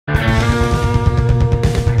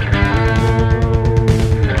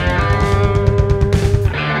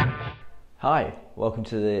welcome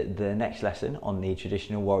to the next lesson on the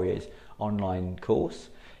Traditional Warriors online course.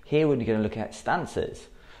 Here we're going to look at stances.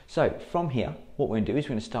 So from here, what we're going to do is we're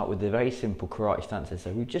going to start with the very simple karate stances.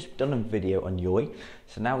 So we've just done a video on Yoi,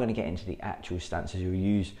 so now we're going to get into the actual stances you'll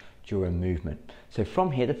use during movement. So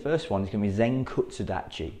from here, the first one is going to be Zenkutsu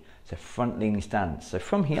Dachi, so front leaning stance. So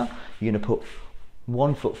from here, you're going to put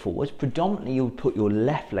one foot forwards. Predominantly you'll put your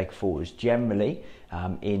left leg forwards generally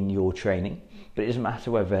in your training, but it doesn't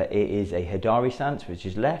matter whether it is a Hidari stance, which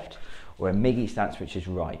is left, or a Migi stance, which is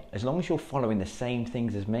right. As long as you're following the same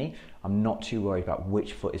things as me, I'm not too worried about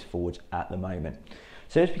which foot is forwards at the moment.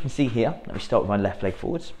 So as we can see here, let me start with my left leg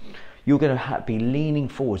forwards. You're going to be leaning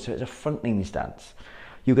forward, so it's a front leaning stance.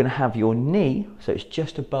 You're going to have your knee, so it's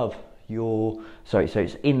just above your, so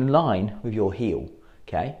it's in line with your heel.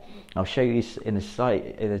 Okay, I'll show you this in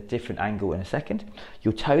a different angle in a second.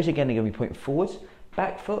 Your toes again are going to be pointing forwards.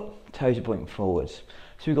 Back foot, toes are pointing forwards.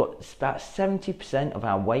 So we've got about 70% of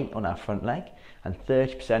our weight on our front leg and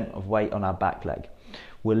 30% of weight on our back leg.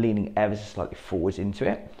 We're leaning ever so slightly forwards into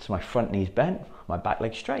it. So my front knee's bent, my back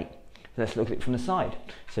leg's straight. Let's look at it from the side.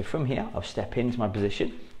 So from here, I'll step into my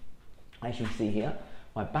position. As you can see here,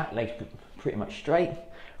 my back leg's pretty much straight.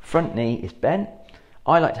 Front knee is bent.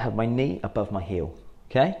 I like to have my knee above my heel.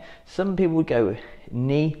 Okay, some people would go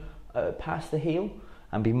knee past the heel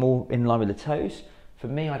and be more in line with the toes. For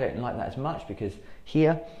me, I don't like that as much because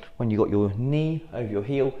here, when you've got your knee over your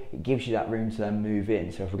heel, it gives you that room to then move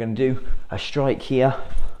in. So if we're going to do a strike here,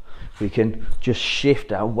 we can just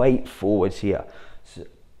shift our weight forwards here. So,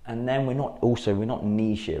 and then we're not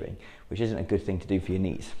knee shearing, which isn't a good thing to do for your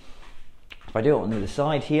knees. If I do it on the other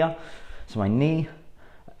side here, so my knee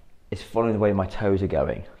is following the way my toes are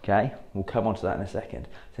going, okay? We'll come on to that in a second.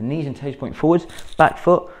 So knees and toes point forwards, back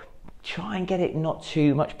foot, try and get it not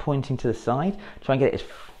too much pointing to the side. Try and get it as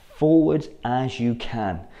forwards as you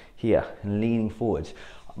can here, and leaning forwards.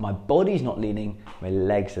 My body's not leaning, my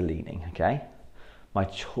legs are leaning, okay? My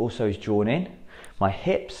torso is drawn in, my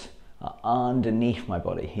hips are underneath my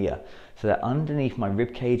body here. So they're underneath my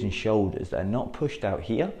rib cage and shoulders. They're not pushed out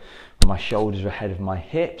here, my shoulders are ahead of my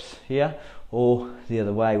hips here, or the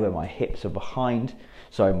other way where my hips are behind,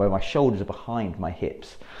 sorry, where my shoulders are behind my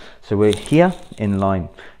hips. So we're here in line,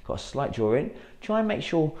 got a slight draw in. Try and make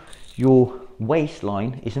sure your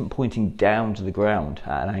waistline isn't pointing down to the ground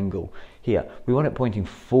at an angle. Here, we want it pointing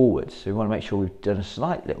forwards, so we want to make sure we've done a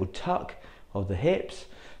slight little tuck of the hips,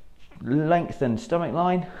 lengthen stomach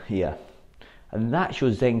line here. And that's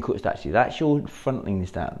your Zenkutsu Dachi, that's your front leaning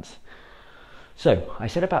stance. So, I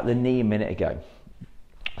said about the knee a minute ago.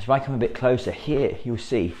 So if I come a bit closer here, you'll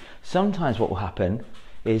see sometimes what will happen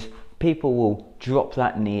is people will drop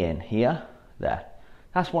that knee in here, there.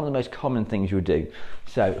 That's one of the most common things you'll do.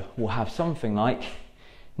 So we'll have something like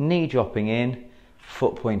knee dropping in,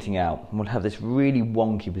 foot pointing out, and we'll have this really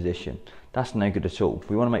wonky position. That's no good at all.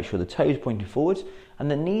 We want to make sure the toes pointing forwards and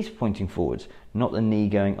the knees pointing forwards, not the knee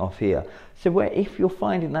going off here. So if you're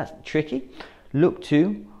finding that tricky, look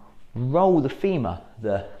to roll the femur,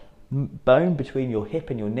 the bone between your hip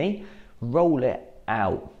and your knee, roll it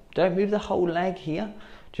out. Don't move the whole leg here,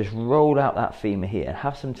 just roll out that femur here and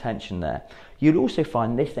have some tension there. You'll also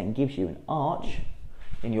find this then gives you an arch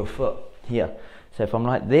in your foot here. So if I'm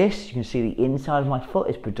like this, you can see the inside of my foot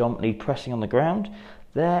is predominantly pressing on the ground.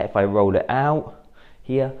 There, if I roll it out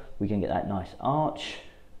here, we can get that nice arch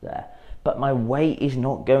there. But my weight is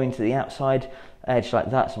not going to the outside edge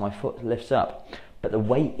like that, so my foot lifts up. But the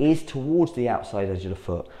weight is towards the outside edge of the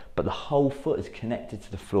foot, but the whole foot is connected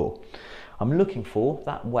to the floor. I'm looking for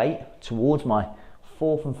that weight towards my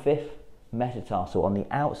 4th and 5th metatarsal on the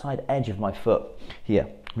outside edge of my foot here,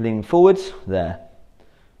 leaning forwards there.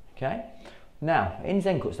 Okay, now in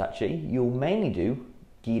Zenkutsu Dachi you'll mainly do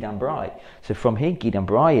Gidan Brai. So from here, Gidan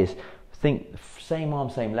Brai is, think same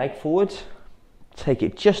arm same leg forwards, take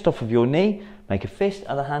it just off of your knee, make a fist,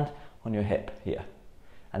 other hand on your hip here.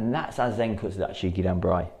 And that's our Zenkutsu Dachi Gidan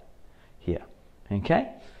Brai here.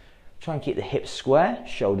 Okay? Try and keep the hips square,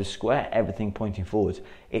 shoulders square, everything pointing forwards.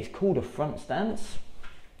 It's called a front stance.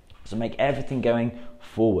 So make everything going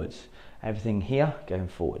forwards. Everything here going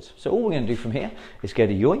forwards. So all we're going to do from here is go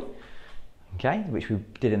to Yoi, okay, which we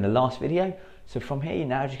did in the last video. So from here, you're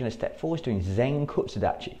now just going to step forwards doing Zenkutsu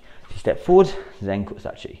Dachi. So step forwards, Zenkutsu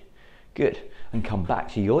Dachi. Good. And come back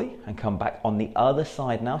to Yoi and come back on the other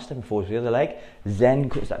side now, stepping forwards with the other leg,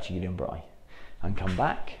 Zenkutsu Dachi Gidan Brai. And come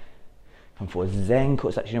back, come forward,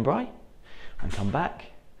 Zenkutsu Dachi Gidan Brai. And come back,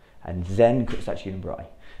 and Zenkutsu Dachi Gidan Brai.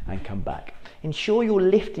 And come back. Ensure you're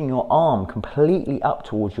lifting your arm completely up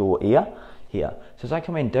towards your ear here. So as I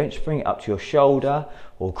come in, don't just bring it up to your shoulder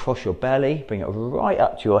or across your belly, bring it right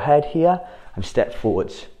up to your head here and step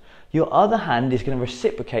forwards. Your other hand is going to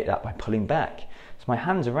reciprocate that by pulling back. So my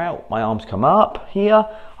hands are out, my arms come up here,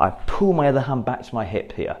 I pull my other hand back to my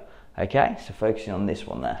hip here. Okay, so focusing on this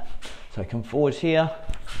one there. So I come forwards here,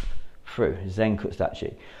 through, Zenkutsu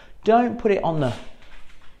Dachi. Don't put it on the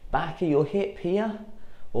back of your hip here,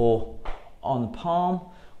 or on the palm,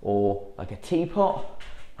 or like a teapot,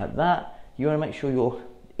 like that. You want to make sure your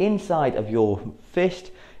inside of your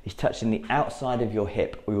fist is touching the outside of your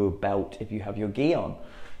hip or your belt if you have your gi on.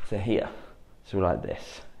 So here, so like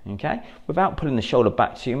this. Okay, without pulling the shoulder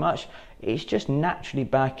back too much, it's just naturally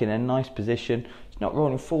back in a nice position. It's not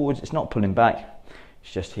rolling forwards, it's not pulling back,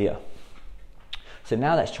 it's just here. So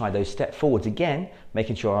now let's try those step forwards again,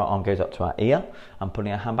 making sure our arm goes up to our ear and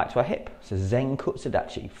pulling our hand back to our hip. So Zenkutsu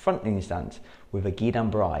Dachi, front leaning stance with a Gidan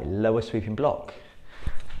Brai, lower sweeping block.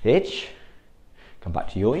 Hitch, come back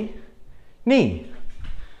to Yoi, knee,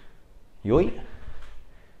 Yoi,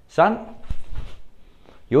 San,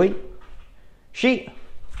 Yoi, Shi,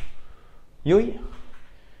 Yoi.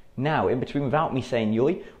 Now, in between, without me saying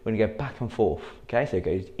Yoi, we're going to go back and forth. Okay, so it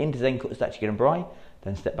goes into Zenkutsu Dachi, Gidan Brai,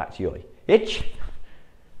 then step back to Yoi. Hitch,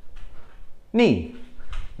 knee.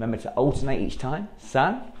 Remember to alternate each time.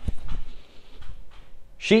 San,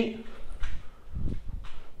 Shi,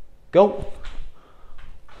 go,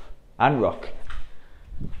 and rock.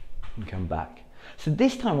 And come back. So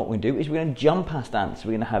this time what we're going to do is we're going to jump our stance.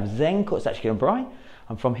 We're going to have Zenkutsu Dachi Gidan Brai,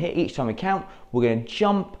 and from here, each time we count, we're going to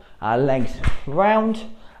jump our legs round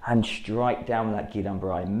and strike down with that Gidan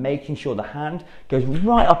Brai, making sure the hand goes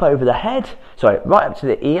right up over the head, sorry, right up to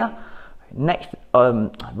the ear, right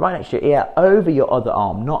next to your ear, over your other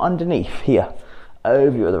arm, not underneath, here,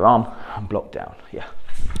 over your other arm, and block down, here,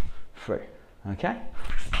 through, okay?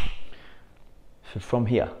 So from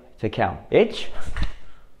here, to count, itch,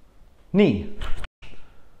 knee,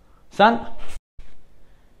 san,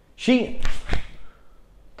 shi,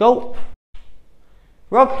 go,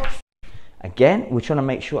 rock. Again, we're trying to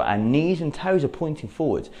make sure our knees and toes are pointing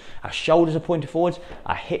forwards, our shoulders are pointing forwards,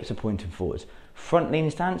 our hips are pointing forwards. Front leaning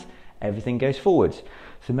stance, everything goes forwards.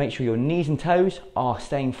 So make sure your knees and toes are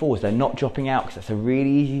staying forwards, they're not dropping out, because that's a really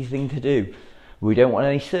easy thing to do. We don't want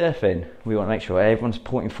any surfing, we want to make sure everyone's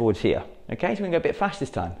pointing forwards here. Okay, so we're going to go a bit fast this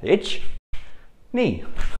time. Itch, knee,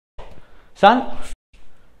 san,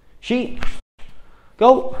 shi,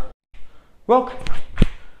 go, rock,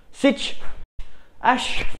 sich,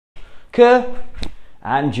 ash, Ke,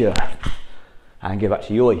 and ja, and go back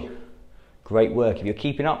to Yoi. Great work. If you're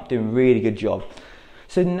keeping up, doing a really good job.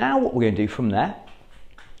 So now what we're going to do from there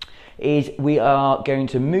is we are going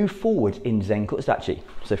to move forward in Zenkutsu Dachi.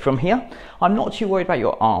 So from here, I'm not too worried about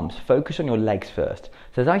your arms. Focus on your legs first.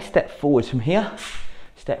 So as I step forwards from here,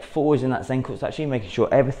 step forwards in that Zenkutsu Dachi, making sure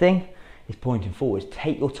everything is pointing forwards.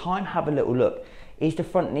 Take your time, have a little look. Is the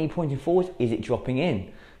front knee pointing forwards? Is it dropping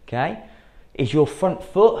in? Okay. Is your front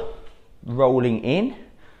foot rolling in,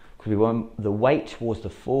 because we want the weight towards the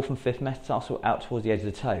 4th and 5th metatarsal out towards the edge of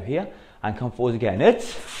the toe here, and come forwards again.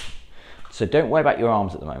 It's, so don't worry about your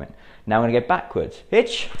arms at the moment. Now I'm going to go backwards.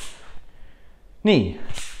 Hitch, knee.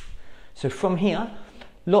 So from here,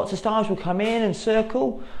 lots of styles will come in and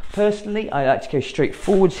circle. Personally, I like to go straight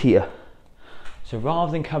forwards here. So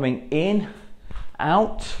rather than coming in,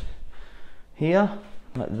 out, here,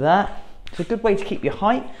 like that. It's a good way to keep your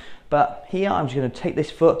height. But here I'm just going to take this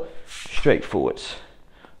foot straight forwards.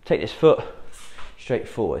 Take this foot straight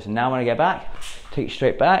forwards. And now when I go back, take it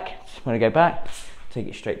straight back. When I go back, take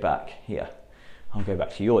it straight back. Here, I'll go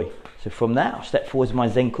back to Yoi. So from there, I'll step forwards with my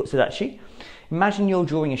Zenkutsu Dachi. Imagine you're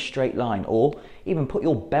drawing a straight line, or even put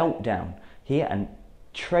your belt down here and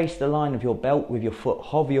trace the line of your belt with your foot.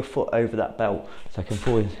 Hover your foot over that belt. So I come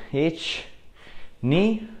forward, hitch,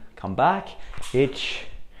 knee, come back, hitch,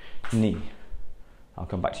 knee. I'll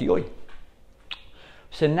come back to Yoi.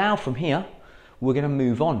 So now from here, we're going to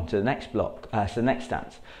move on to the next block, so the next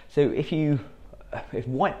stance. So if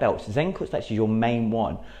white belts, Zenkutsu Dachi is your main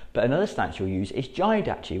one, but another stance you'll use is Jiyu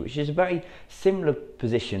Dachi, which is a very similar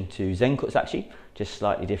position to Zenkutsu Dachi, just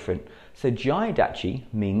slightly different. So Jiyu Dachi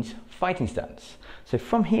means fighting stance. So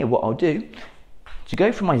from here, what I'll do, to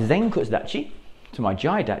go from my Zenkutsu Dachi to my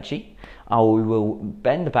Jiyu Dachi, I will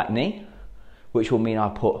bend the back knee, which will mean I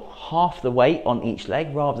put half the weight on each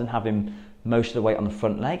leg rather than having most of the weight on the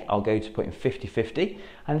front leg. I'll go to putting 50-50,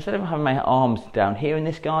 and instead of having my arms down here in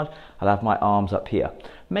this guard, I'll have my arms up here,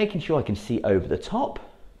 making sure I can see over the top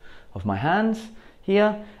of my hands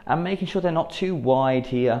here, and making sure they're not too wide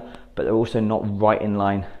here, but they're also not right in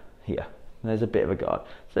line here. There's a bit of a guard.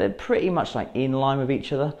 So they're pretty much like in line with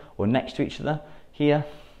each other or next to each other here,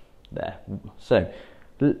 there. So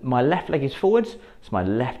my left leg is forwards, so my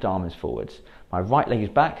left arm is forwards. My right leg is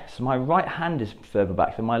back, so my right hand is further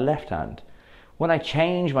back than my left hand. When I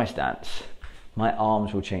change my stance, my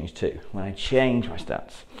arms will change too. When I change my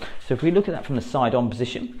stance. So if we look at that from the side on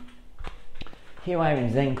position, here I am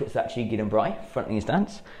in Zenkutsu Dachi Gidenbrai, front knee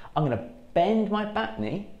stance. I'm going to bend my back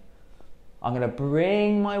knee. I'm going to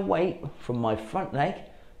bring my weight from my front leg,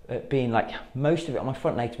 being like most of it on my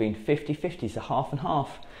front leg to being 50-50, so half and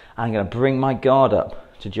half. And I'm going to bring my guard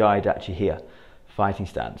up to Jiyu Dachi here, fighting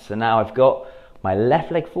stance. So now I've got my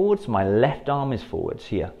left leg forwards, my left arm is forwards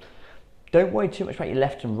here. Don't worry too much about your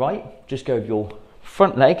left and right, just go with your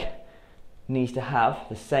front leg needs to have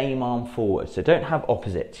the same arm forward. So don't have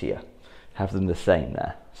opposites here, have them the same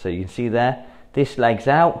there. So you can see there, this leg's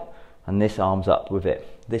out and this arm's up with it.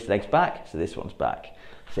 This leg's back, so this one's back.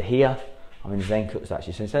 So here, I'm in Zenkutsu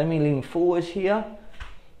Dachi. So instead of me leaning forwards here,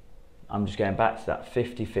 I'm just going back to that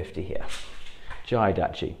 50-50 here. Jiyu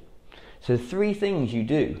Dachi. So the three things you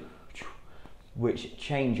do which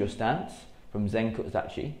change your stance from Zenkutsu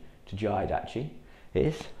Dachi to Jiyu Dachi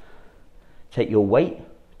is take your weight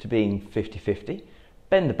to being 50-50,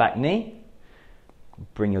 bend the back knee,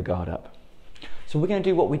 bring your guard up. So we're going to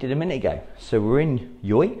do what we did a minute ago. So we're in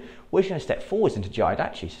Yoi, we're just going to step forwards into Jiyu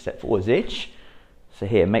Dachi. So step forwards, itch. So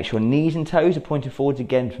here, make sure knees and toes are pointing forwards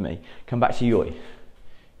again for me. Come back to Yoi.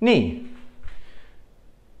 Knee.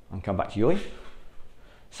 And come back to Yoi.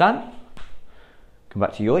 San. Come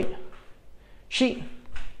back to Yoi. Shi.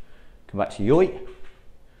 Come back to Yoi.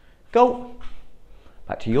 Go.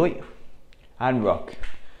 Back to Yoi. And rock.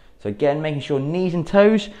 So again, making sure knees and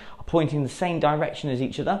toes are pointing the same direction as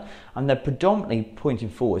each other, and they're predominantly pointing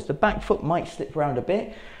forwards. The back foot might slip around a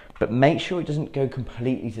bit, but make sure it doesn't go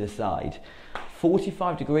completely to the side.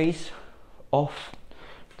 45 degrees off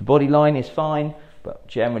the body line is fine, but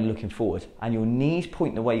generally looking forward. And your knees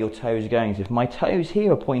point the way your toes are going. So if my toes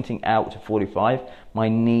here are pointing out to 45, my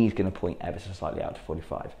knee's going to point ever so slightly out to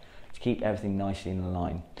 45 to keep everything nicely in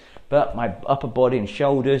line. But my upper body and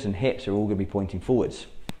shoulders and hips are all going to be pointing forwards.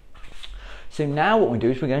 So now what we do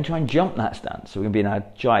is we're going to try and jump that stance. So we're going to be in our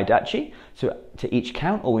Jiyu Dachi. So to each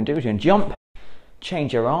count, all we're going to do is we're going to jump,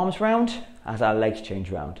 change our arms round as our legs change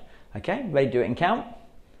round. Okay, ready to do it in count?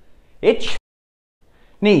 Itch,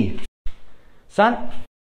 knee, san,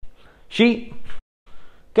 shi,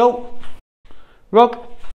 go,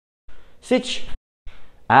 rock, sich,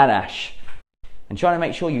 and ash. And try to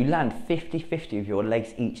make sure you land 50-50 with your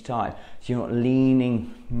legs each time, so you're not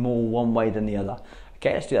leaning more one way than the other.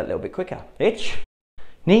 Okay, let's do that a little bit quicker. Itch,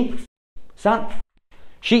 knee, san,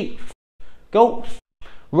 shi, go,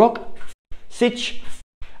 rock, sich,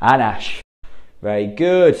 and ash. Very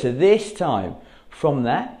good. So this time, from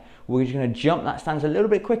there, we're just going to jump that stance a little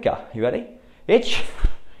bit quicker. You ready? Itch,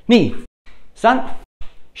 knee, san,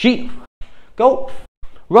 shi, go,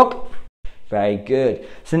 rock. Very good.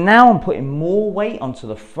 So now I'm putting more weight onto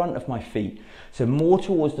the front of my feet. So more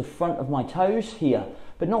towards the front of my toes here,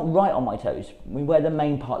 but not right on my toes, where the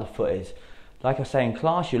main part of the foot is. Like I say in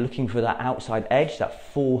class, you're looking for that outside edge,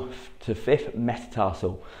 that 4th to 5th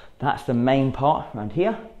metatarsal. That's the main part around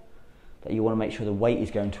here that you want to make sure the weight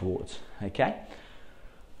is going towards, okay?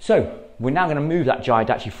 So we're now going to move that Jiyu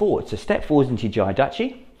Dachi forward. So step forwards into Jiyu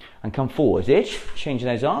Dachi and come forwards, itch, changing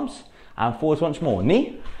those arms, and forwards once more,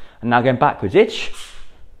 knee, and now going backwards, itch,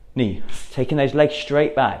 knee, taking those legs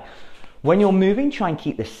straight back. When you're moving, try and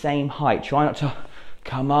keep the same height. Try not to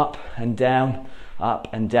come up and down,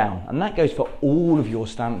 and that goes for all of your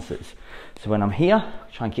stances. So when I'm here,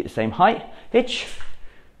 try and keep the same height, itch,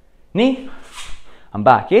 knee, and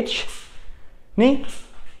back, itch, knee,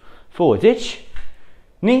 forwards, itch,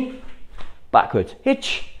 knee, backwards,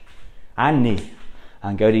 itch, and knee,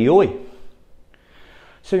 and go to Yoi.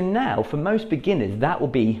 So now, for most beginners, that will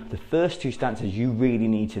be the first two stances you really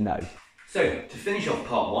need to know. So, to finish off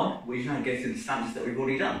part one, we're just going to go through the stances that we've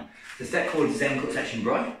already done. So step forward to Zenkutsu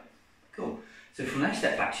Dachi. Cool. So from there,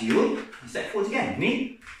 step back to Yoi, and step forwards again,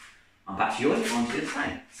 knee, and back to Yoi, on to the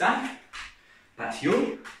same. San, back to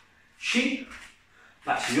Yoi, shi,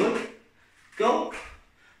 back to Yoi, go,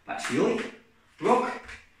 back to Yoi, rock,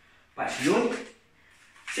 back to Yoi,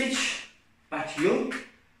 sich, back to Yoi,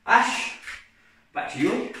 ash, back to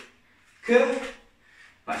Yoi, curve,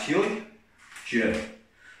 back to Yoi, Jiyu,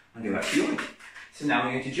 and go back to Yoi. So now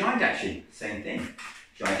we're going to Jiyu Dachi, same thing.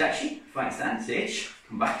 Jiyu Dachi, front stance, itch,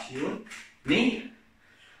 come back to Yoi, knee,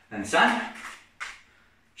 and san,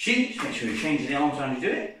 shi, just make sure you're changing the arms around to do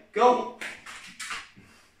it, go,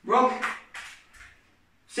 rock,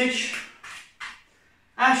 sich,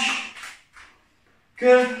 ash,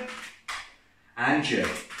 curve, and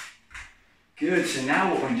Jiyu. Good, so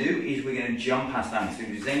now what we're going to do is we're going to jump our stance. So we're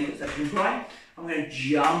going to do Zenkutsu Dachi, I'm going to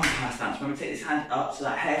jump our stance. I'm going to take this hand up to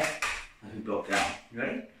that head as we block down. You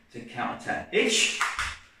ready? To count of 10. Ich,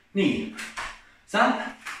 ni,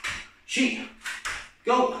 san, shi,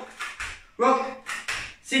 go, rock,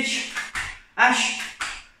 sich, ash,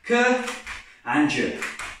 ke, and ju.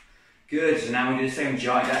 Good. So now we do the same with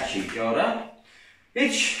Jiyu Dachi. Guard up.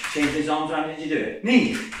 Ich, change those arms around as you do it.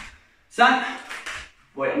 Ni, san,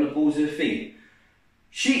 weight on the balls of the feet.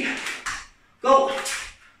 Shi, go,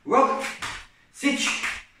 rock, sich,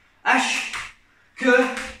 ash,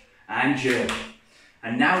 ke, and ju.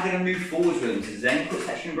 And now we're going to move forwards with them. So Zenkutsu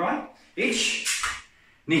section, Brian. Ich,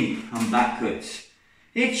 ni, and backwards.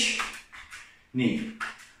 Ich, ni,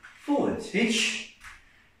 forwards. Ich,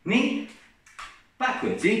 ni,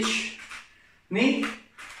 backwards. Ich, ni,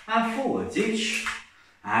 and forwards. Ich,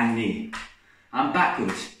 and ni, and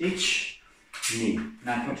backwards. Ich, ni.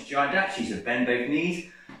 Now come to Jiyu Dachi. So bend both knees,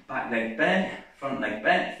 back leg bent, front leg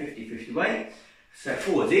bent, 50-50 weight. So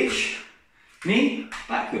forwards. Ich, ni,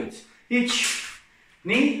 backwards. Ich,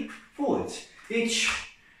 ni, forwards. Ich,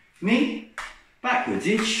 ni, backwards.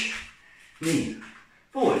 Ich, ni,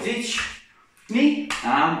 forwards. Ich, ni,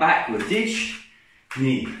 and backwards. Ich,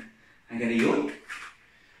 ni. I'm going to yoink.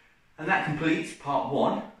 And that completes part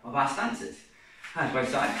 1 of our stances. Hands both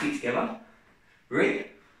sides, feet together. Really?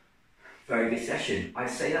 Very good session. I'd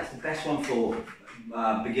say that's the best one for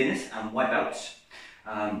beginners and white belts.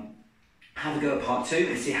 Have a go at part 2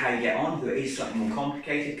 and see how you get on. Though it is slightly more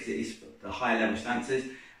complicated because it is for the higher level stances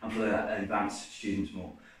and for the advanced students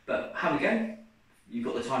more. But have a go. You've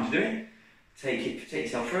got the time to do it. Take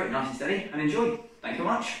yourself through it nice and steady and enjoy. Thank you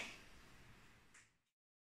very much.